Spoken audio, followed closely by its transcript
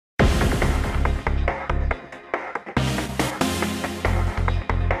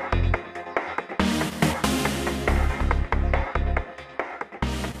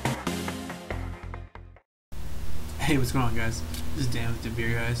Hey, what's going on, guys? This is Dan with the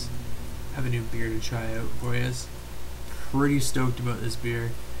beer guys. I have a new beer to try out for you guys. Pretty stoked about this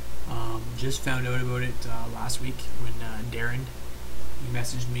beer. Just found out about it last week when Darren, he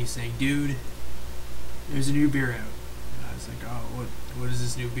messaged me saying, "Dude, there's a new beer out." And I was like, "Oh, what is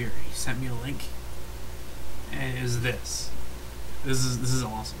this new beer?" He sent me a link, and it is this. This is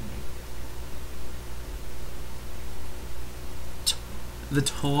awesome. The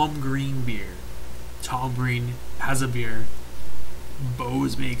Tom Green beer. Tom Green has a beer.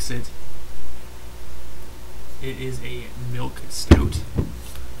 Beau's makes it. It is a milk stout.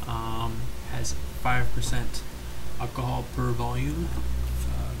 Has 5% alcohol per volume.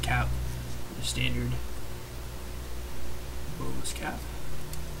 Cap, the standard Beau's cap.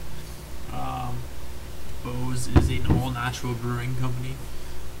 Beau's is an all-natural brewing company.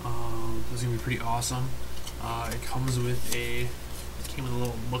 This is gonna be pretty awesome. It comes with it came with a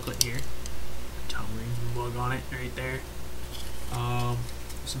little booklet here. Tom Green's mug on it right there.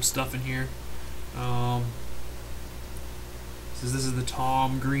 Some stuff in here. Says this is the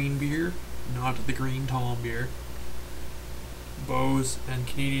Tom Green beer, not the Green Tom beer. Beau's and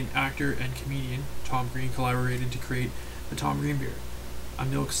Canadian actor and comedian Tom Green collaborated to create the Tom Green beer, a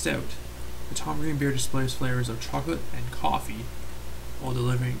milk stout. The Tom Green beer displays flavors of chocolate and coffee while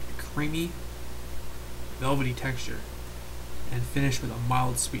delivering a creamy, velvety texture and finish with a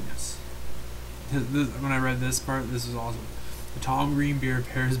mild sweetness. When I read this part, this is awesome. The Tom Green beer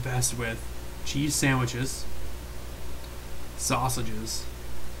pairs best with cheese sandwiches, sausages,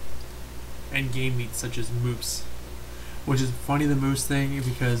 and game meats such as moose. Which is funny, the moose thing,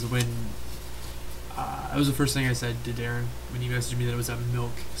 because when that was the first thing I said to Darren when he messaged me that it was a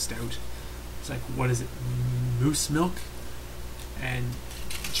milk stout. It's like, what is it? Moose milk? And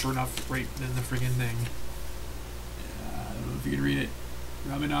sure enough, right in the friggin' thing. I don't know if you can read it.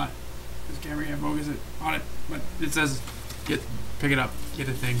 Probably not. This camera can't focus it on it, but it says, pick it up, get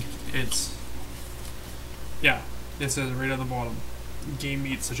a thing. It says right on the bottom, game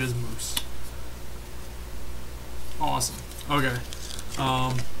meats such as moose. Awesome. Okay.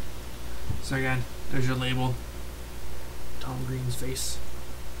 So again, there's your label. Tom Green's face.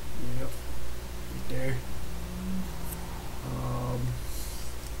 Yep. Right there.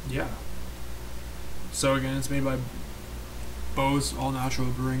 Yeah. So again, it's made by Beau's All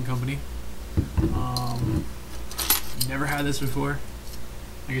Natural Brewing Company. Never had this before.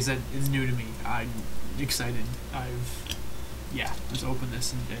 Like I said, it's new to me. I'm excited. Let's open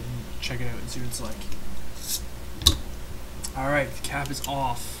this and check it out and see what it's like. Alright, the cap is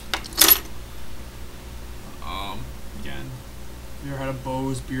off. Again, I've never had a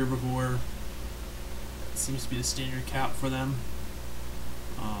Beau's beer before. It seems to be the standard cap for them.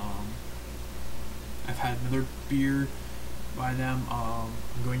 I've had another beer by them. I'm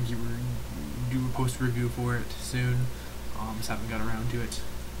going to do a post review for it soon. Just haven't got around to it.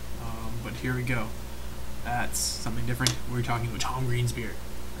 But here we go. That's something different. We're talking about Tom Green's beer.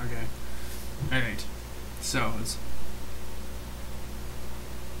 Okay. Alright. So,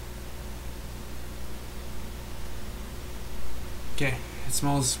 okay, it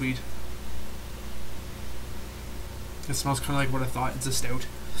smells sweet. It smells kind of like what I thought. It's a stout.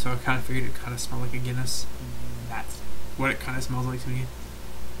 So I kind of figured it kind of smelled like a Guinness. That's what it kind of smells like to me.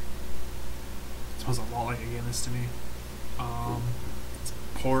 It smells a lot like a Guinness to me. Let's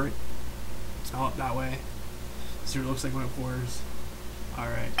pour it. Smell it that way. See what it looks like when it pours.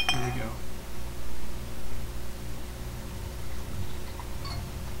 Alright, here we go.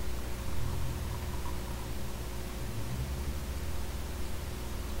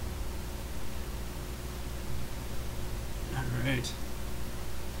 Alright.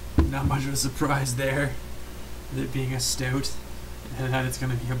 Not much of a surprise there, with it being a stout, and that it's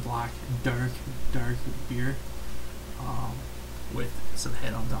going to be a black, dark beer, with some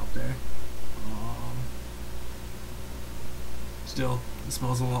head on top there. Still, it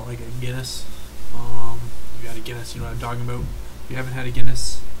smells a lot like a Guinness. If you had a Guinness, you know what I'm talking about. If you haven't had a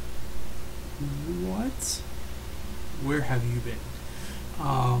Guinness, what? Where have you been?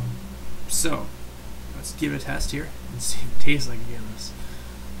 So, let's give it a test here and see if it tastes like a Guinness.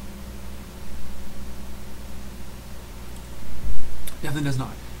 Definitely does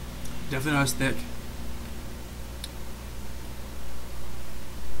not. Definitely not as thick.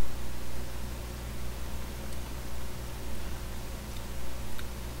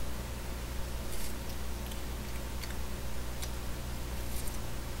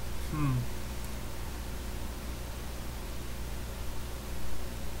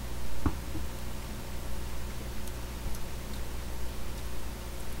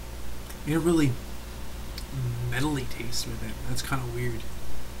 You get a really metally taste with it. That's kind of weird.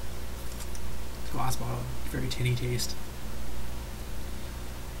 glass bottle. Very tinny taste.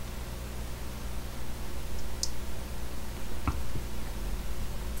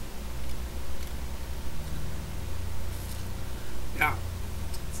 Yeah,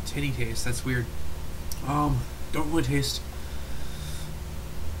 it's a tinny taste. That's weird. Don't really taste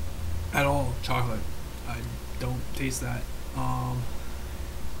at all chocolate. I don't taste that.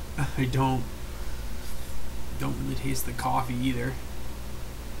 I don't really taste the coffee either.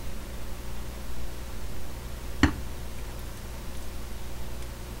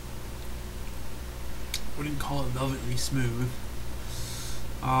 Wouldn't call it velvety smooth.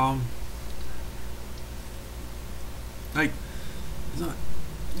 Like, it's not.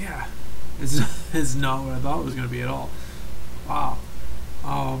 Yeah, it's not what I thought it was gonna be at all. Wow.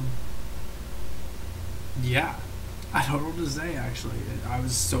 Yeah, I don't know what to say. Actually, I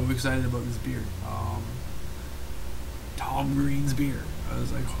was so excited about this beer. Tom Green's beer. I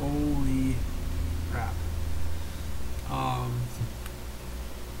was like, holy crap. I'm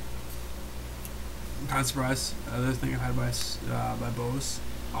kind of surprised. Other thing I've had by Beau's.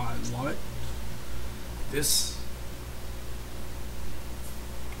 I love it. This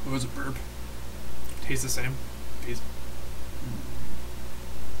was a burp. Tastes the same. Tastes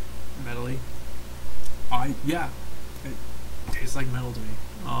metally. Yeah, it tastes like metal to me.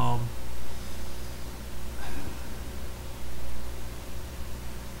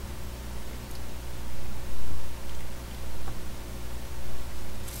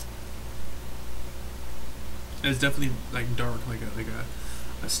 It's definitely like dark, like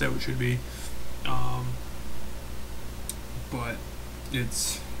a stout should be. But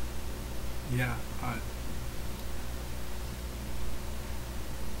it's, yeah.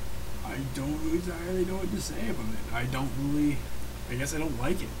 I don't entirely know what to say about it. I guess I don't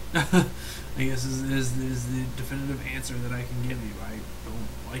like it. I guess is the definitive answer that I can give you. I don't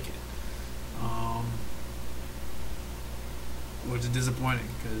like it. Which is disappointing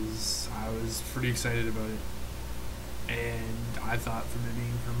because I was pretty excited about it. And I thought from it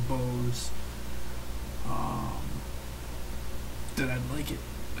being from Beau's, that I'd like it.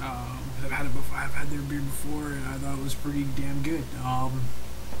 I've had it before. I've had their beer before, and I thought it was pretty damn good.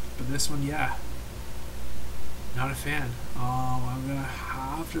 But this one, yeah, not a fan. I'm gonna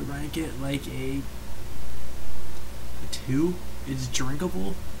have to rank it like a 2. It's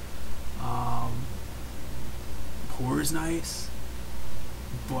drinkable. Pours nice,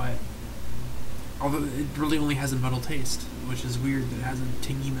 but although it really only has a metal taste, which is weird that it has a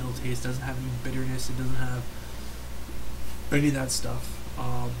tingy metal taste, doesn't have any bitterness, it doesn't have any of that stuff.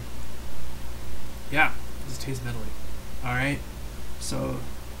 Yeah, it just tastes metally. Alright, so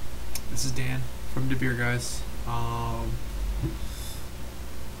this is Dan from the Beer Guys.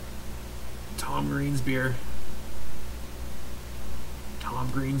 Tom Green's beer.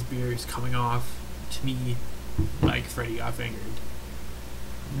 Tom Green's beer is coming off, to me, like Freddy Got Fingered.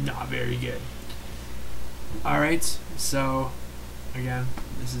 Not very good. Alright, so again,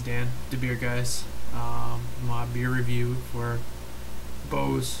 this is Dan, the Beer Guys. My beer review for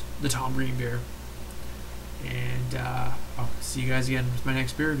Beau's, the Tom Green beer. And I'll see you guys again with my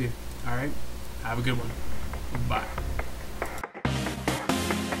next beer review. Alright, have a good one. Bye.